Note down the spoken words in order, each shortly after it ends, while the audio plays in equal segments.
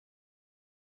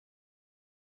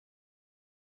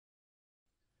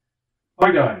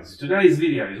Hi guys, today's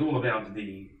video is all about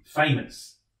the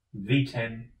famous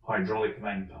V10 hydraulic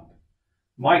vane pump.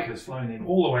 Mike has flown in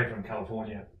all the way from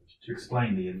California to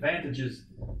explain the advantages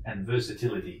and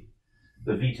versatility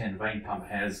the V10 vane pump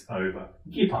has over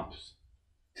gear pumps.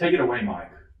 Take it away, Mike.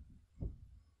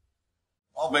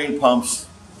 All vane pumps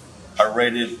are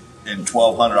rated in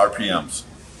 1200 RPMs.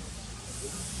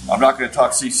 I'm not going to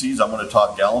talk cc's, I'm going to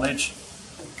talk gallonage.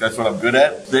 That's what I'm good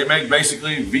at. They make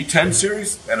basically V10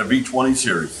 series and a V20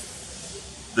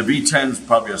 series. The V10 is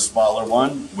probably a smaller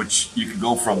one, which you can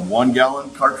go from 1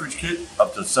 gallon cartridge kit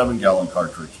up to 7 gallon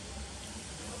cartridge.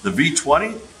 The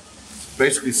V20,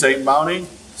 basically same mounting,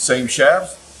 same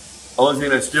shafts. Only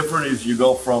thing that's different is you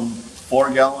go from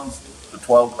 4 gallons to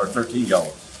 12 or 13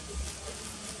 gallons.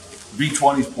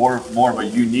 V20 is more of a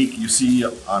unique, you see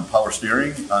on power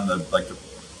steering, on the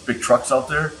big trucks out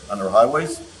there on their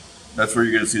highways. That's where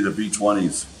you're going to see the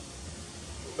V20s.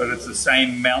 But it's the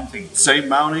same mounting? Same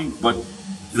mounting, but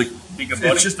bigger body?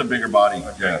 It's just a bigger body.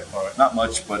 Okay, yeah. all right. Not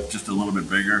much, but just a little bit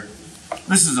bigger.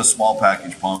 This is a small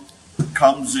package pump.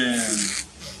 Comes in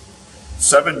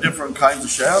 7 different kinds of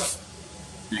shafts.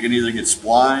 You can either get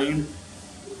spline,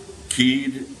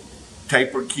 keyed,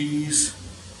 tapered keys.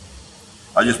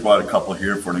 I just brought a couple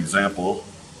here for an example.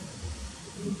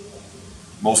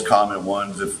 Most common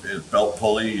ones, if it's belt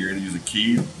pulley, you're going to use a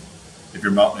key. If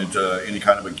you're mounting it to any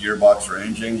kind of a gearbox or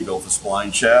engine, you go with a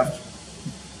spline shaft.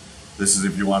 This is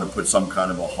if you want to put some kind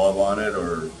of a hub on it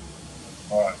or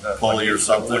pulley or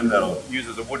something. That'll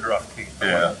uses a Woodruff key.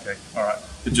 Yeah. Okay. All right.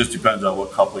 It just depends on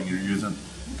what coupling you're using.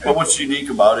 Okay. But what's unique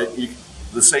about it,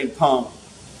 the same pump,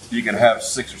 you can have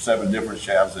 6 or 7 different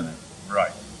shafts in it.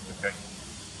 Right. Okay.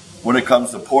 When it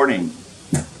comes to porting,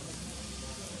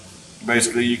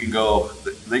 basically you can go,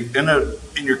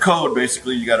 in your code,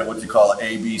 basically you got what you call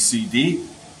A, B, C, D.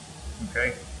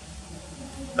 Okay.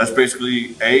 That's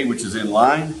basically A, which is in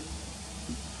line.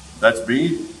 That's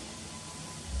B.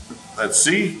 That's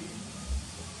C.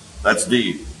 That's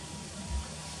D.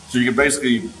 So you can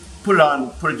basically put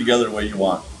it together the way you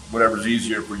want. Whatever's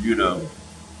easier for you to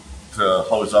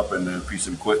hose up in a piece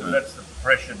of equipment. That's the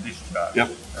pressure discharge. Yep.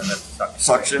 And that's suction.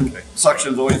 Suction. Okay.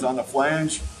 Suction's always on the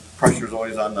flange. Pressure's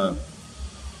always on the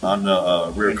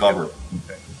rear cover.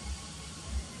 Okay.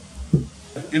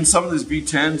 In some of these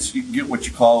V10s, you can get what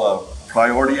you call a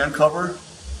priority end cover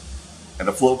and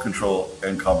a flow control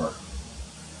end cover.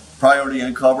 Priority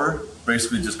end cover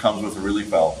basically just comes with a relief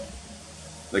valve.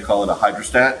 They call it a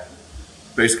Hydrostat.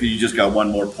 Basically, you just got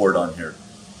one more port on here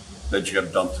that you got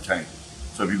to dump the tank.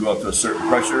 So if you go up to a certain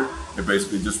pressure, it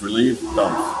basically just relieves,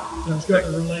 dumps. So it's got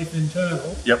the relief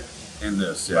internal. Yep, in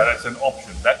this, yeah. But it's an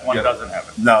option. That one doesn't have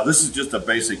it. No, this is just a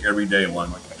basic everyday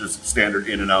one, just standard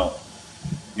in and out.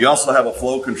 You also have a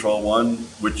flow control one,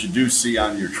 which you do see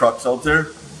on your trucks out there.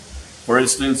 For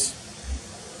instance,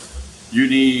 you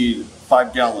need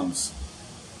 5 gallons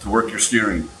to work your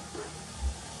steering.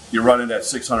 You're running at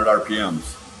 600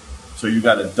 RPMs. So you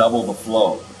got to double the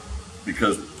flow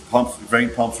because vane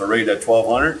pumps are rated at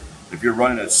 1200. If you're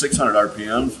running at 600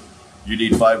 RPMs, you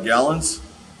need 5 gallons.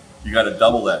 You got to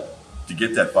double that to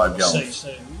get that 5 gallons.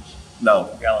 cc's?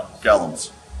 No, Gallons.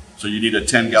 gallons. So you need a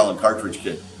 10-gallon cartridge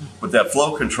kit. But that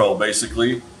flow control,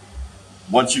 basically,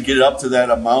 once you get it up to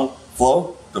that amount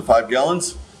flow, the 5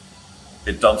 gallons,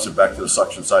 it dumps it back to the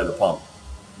suction side of the pump.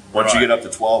 Once you get up to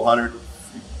 1200,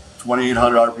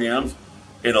 2800 RPMs,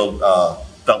 it'll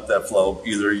dump that flow.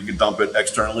 Either you can dump it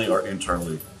externally or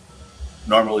internally.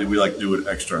 Normally, we like to do it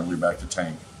externally back to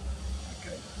tank.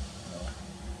 Okay.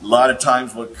 A lot of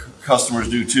times what customers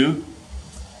do too,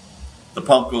 the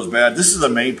pump goes bad. This is the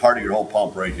main part of your whole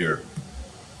pump right here.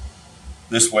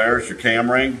 This wears, your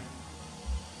cam ring,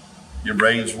 your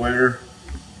brains wear,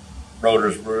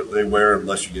 rotors, they wear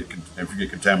unless you get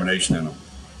contamination in them.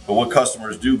 But what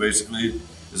customers do basically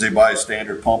is they buy a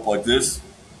standard pump like this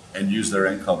and use their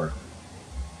end cover.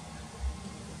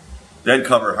 The end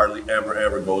cover hardly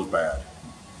ever goes bad.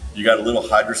 You got a little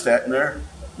hydrostat in there,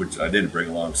 which I didn't bring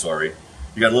along, sorry.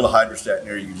 You got a little hydrostat in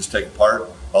there you can just take apart.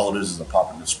 All it is a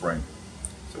pop in the spring.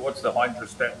 So what's the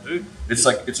Hydrostat do?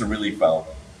 It's a relief valve.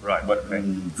 Right. But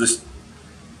in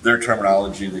their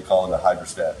terminology, they call it a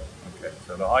hydrostat. Okay.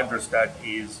 So the Hydrostat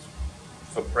is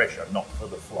for pressure, not for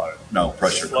the flow. No,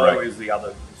 pressure, Flow correct. is the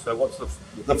other. So what's the...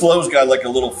 The flow's got like a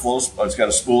little flow, it's got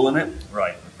a spool in it.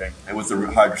 Right, okay. And with the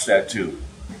hydrostat too.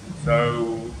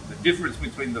 So the difference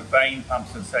between the vane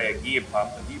pumps and say a gear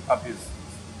pump, the gear pump is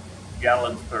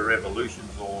gallons per revolution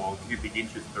or cubic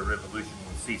inches per revolution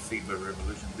or cc per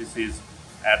revolution. This is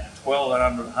at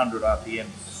 1200 RPM,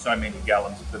 so many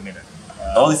gallons per minute.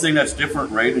 The only thing that's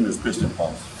different rating is piston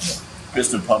pumps.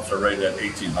 Piston pumps are rated at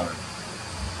 1800.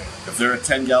 If they're a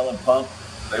 10-gallon pump,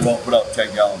 they won't put out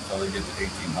 10 gallons until they get to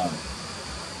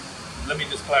 1,800. Let me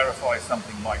just clarify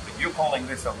something, Mike. That you're calling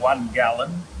this a 1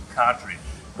 gallon cartridge,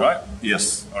 right?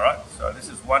 Yes. All right. So this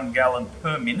is 1 gallon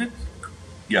per minute.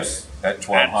 Yes, at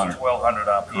 1,200. At 1,200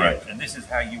 RPM. Correct. And this is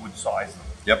how you would size them.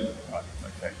 Yep. Right.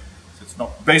 Okay. So it's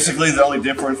not Basically, the only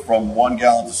difference from 1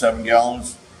 gallon to 7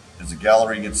 gallons is the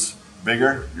gallery gets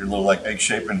bigger. You're a little like egg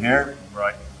shape in here,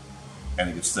 right. and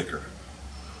it gets thicker.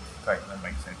 Okay, that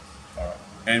makes sense. All right.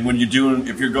 And when you're doing,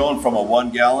 if you're going from a 1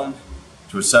 gallon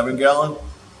to a 7 gallon,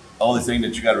 the only thing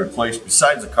that you got to replace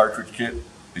besides the cartridge kit is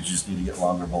you just need to get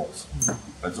longer bolts.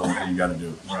 That's the only thing you got to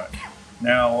do. Right.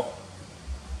 Now,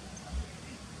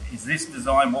 is this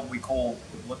design what they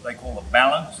call a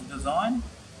balanced design?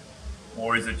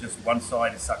 Or is it just one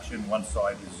side is suction, one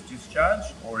side is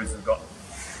discharge? Or is it got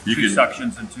two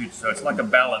suctions and two, so it's like a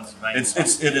balanced vane pump?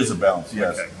 It is a balance,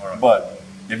 yes. Okay, all right. But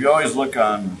if you always look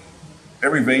on,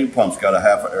 every vane pump's got a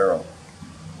half an arrow.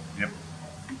 Yep.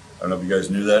 I don't know if you guys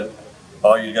knew that.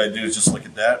 All you got to do is just look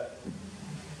at that.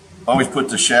 Always put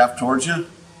the shaft towards you,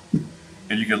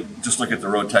 and you can just look at the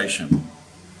rotation.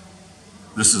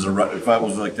 This is if I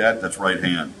was like that, that's right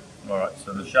hand. All right,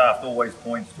 so the shaft always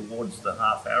points towards the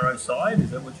half arrow side,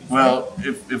 is that what you're saying? Well,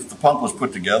 if the pump was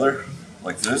put together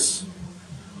like this,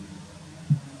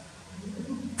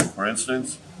 for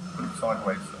instance. Put it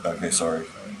sideways. Okay, sorry.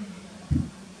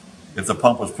 If the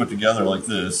pump was put together like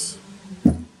this,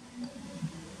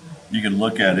 you can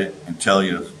look at it and tell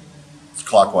you it's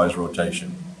clockwise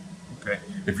rotation. Okay.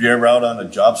 If you're ever out on a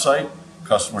job site,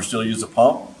 customers still use a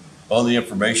pump, all the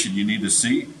information you need to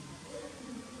see,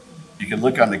 you can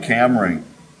look on the cam ring.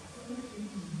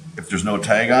 If there's no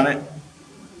tag on it,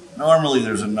 normally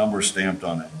there's a number stamped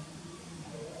on it.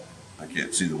 I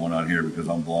can't see the one on here because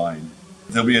I'm blind.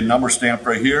 There'll be a number stamped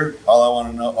right here.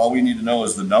 All we need to know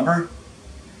is the number,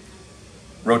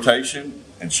 rotation,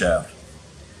 and shaft.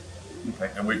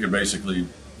 Okay. And we can basically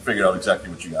figure out exactly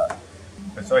what you got.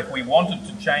 And so if we wanted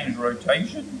to change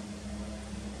rotation,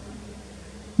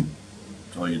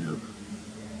 That's all you do.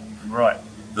 right.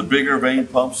 The bigger vane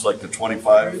pumps, like the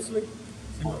 25. Seriously?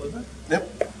 Simple as that?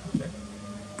 Yep. Okay.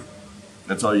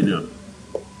 That's all you do.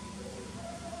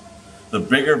 The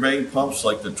bigger vane pumps,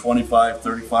 like the 25,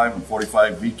 35, and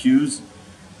 45 VQs,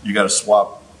 you got to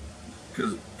swap.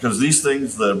 Because these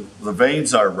things, the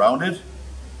vanes are rounded.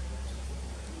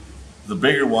 The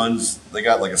bigger ones, they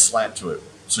got like a slant to it.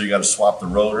 So you got to swap the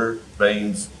rotor,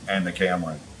 vanes, and the cam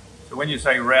ring. So when you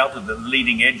say routed, the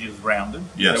leading edge is rounded.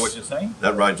 Yes. Is that what you're saying?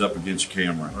 That rides up against your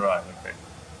cam ring. Right, okay.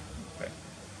 Okay.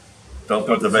 Don't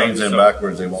put the vanes in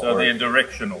backwards, they won't So work. they're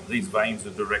directional. These vanes are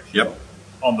directional. Yep.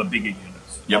 On the bigger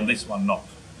units. Yep. On this one, not.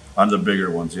 On the bigger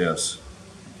ones, yes.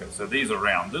 Okay, so these are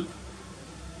rounded.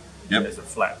 Yep. There's a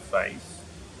flat face.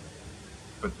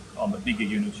 But on the bigger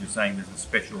units, you're saying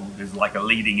there's like a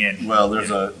leading edge. Well,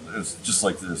 it's just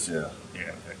like this, yeah. Yeah,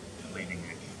 okay. Leading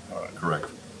edge. All right. Correct.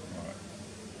 All right.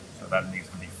 So that needs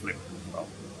to be flipped as well.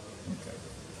 Okay.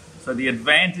 So the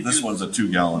advantages. This one's a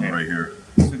 2-gallon right here.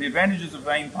 So the advantages of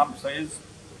vane pumps is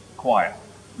quiet.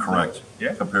 Correct.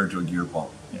 Yeah. Compared to a gear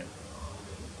pump. Yeah.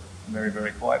 Very,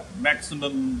 very quiet.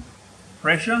 Maximum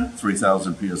pressure?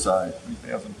 3,000 PSI.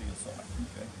 3,000 PSI.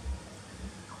 Okay.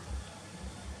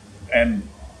 And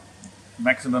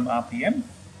maximum RPM?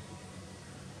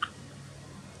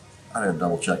 I'd have to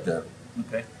double check that.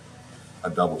 Okay.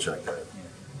 I'd double check that.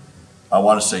 I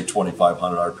want to say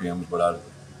 2,500 RPMs, but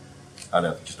I'd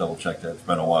have to just double check that. It's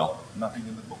been a while. Nothing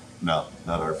in the book. No,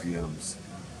 not RPMs.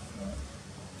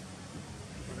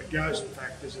 The guys, in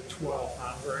fact, is at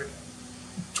 1,200.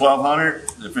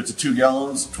 1,200, if it's a 2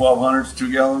 gallons, 1,200 is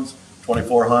 2 gallons,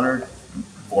 2,400,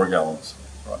 4 gallons.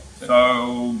 Right.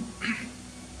 So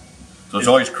it's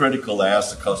always critical to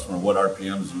ask the customer what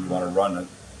RPMs you want to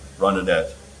run it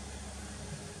at.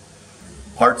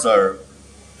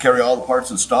 Carry all the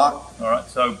parts in stock. all right.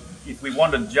 So if we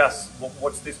want to just,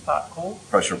 what's this part called?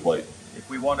 Pressure plate. If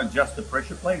we want to adjust the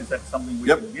pressure plate, is that something we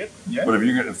Yep. can get? Yeah. But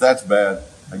if that's bad,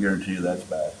 I guarantee you that's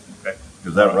bad. Okay.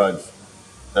 Because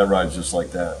that rides just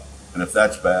like that. And if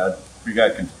that's bad,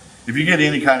 if you get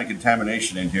any kind of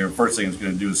contamination in here, first thing it's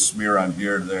going to do is smear on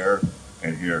here, there,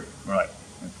 and here. Right.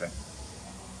 Okay.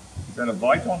 Is that a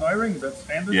Viton O-ring? Is that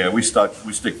standard? Yeah, we stick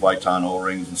Viton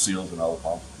O-rings and seals in all the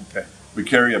pumps. Okay. We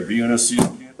carry a Buna seal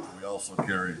kit. We also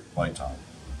carry Viton.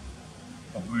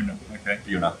 A Buna. Okay.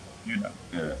 Buna. Buna.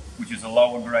 Yeah. Which is a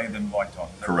lower grade than Viton.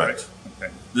 Is that Correct.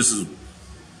 Okay. This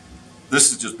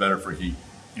is just better for heat.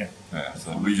 Yeah. Yeah.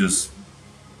 So we just.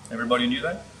 Everybody knew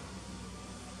that?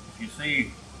 If you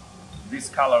see this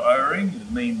color O-ring,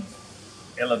 it means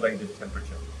elevated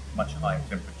temperature, much higher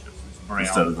temperatures. It's brown.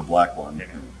 Instead of the black one. Yeah.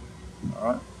 All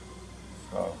right.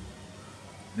 So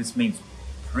this means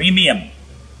premium.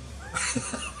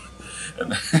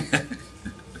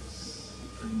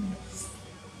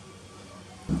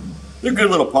 They're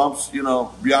good little pumps, you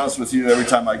know. To be honest with you, every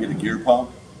time I get a gear pump,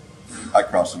 I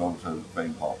cross it over to the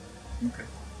vane pump. Okay.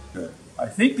 Yeah. I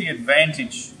think the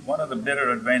advantage, one of the better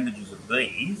advantages of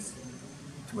these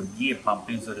to a gear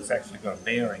pump is that it's actually got a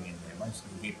bearing in there. Most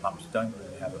of the gear pumps don't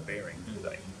really have a bearing, do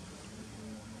they?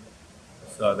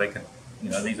 So they can, you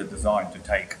know, these are designed to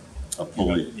take A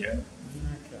pulley. Yeah.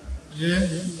 Yeah.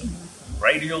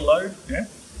 Radial load,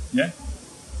 yeah.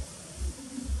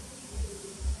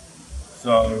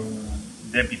 So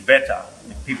they'd be better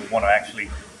if people want to actually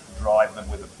drive them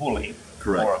with a pulley.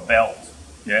 Correct. Or a belt,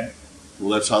 yeah.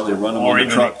 Well, that's how they run them Or on the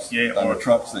even- trucks. yeah, On or- the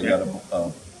trucks, they yeah. got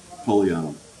a pulley on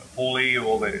them. A pulley,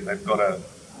 or they've got a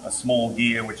small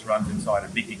gear which runs inside a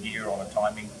bigger gear on a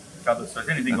timing cover. So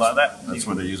anything like that. That's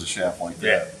when they use a shaft like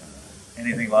Yeah. that.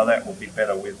 Anything like that will be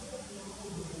better with,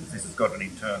 because this has got an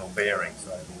internal bearing,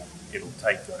 so it'll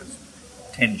take those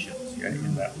tensions, yeah,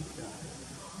 in that.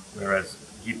 Whereas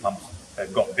gear pumps,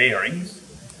 they've got bearings.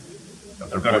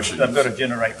 They've got to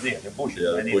generate there. They're bushings.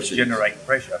 Yeah, They need bushings. to generate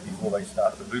pressure before they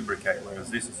start to lubricate.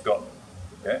 Whereas this has got,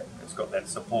 it's got that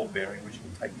support bearing which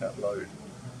can take that load.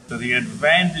 So the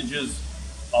advantages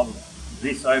of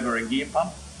this over a gear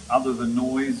pump, other than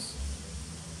noise,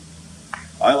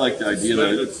 I like the idea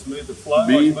that smoother flow. I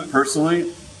me suppose.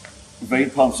 personally, vane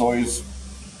pump's always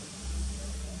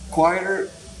quieter.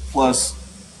 Plus,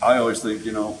 I always think,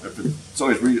 you know, if it's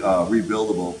always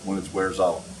rebuildable when it wears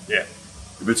out. Yeah.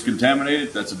 If it's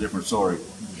contaminated, that's a different story.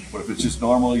 But if it's just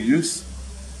normal use,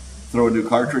 throw a new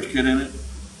cartridge kit in it.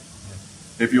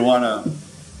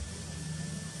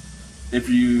 If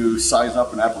you size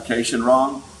up an application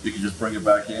wrong, you can just bring it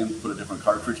back in, put a different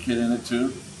cartridge kit in it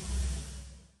too.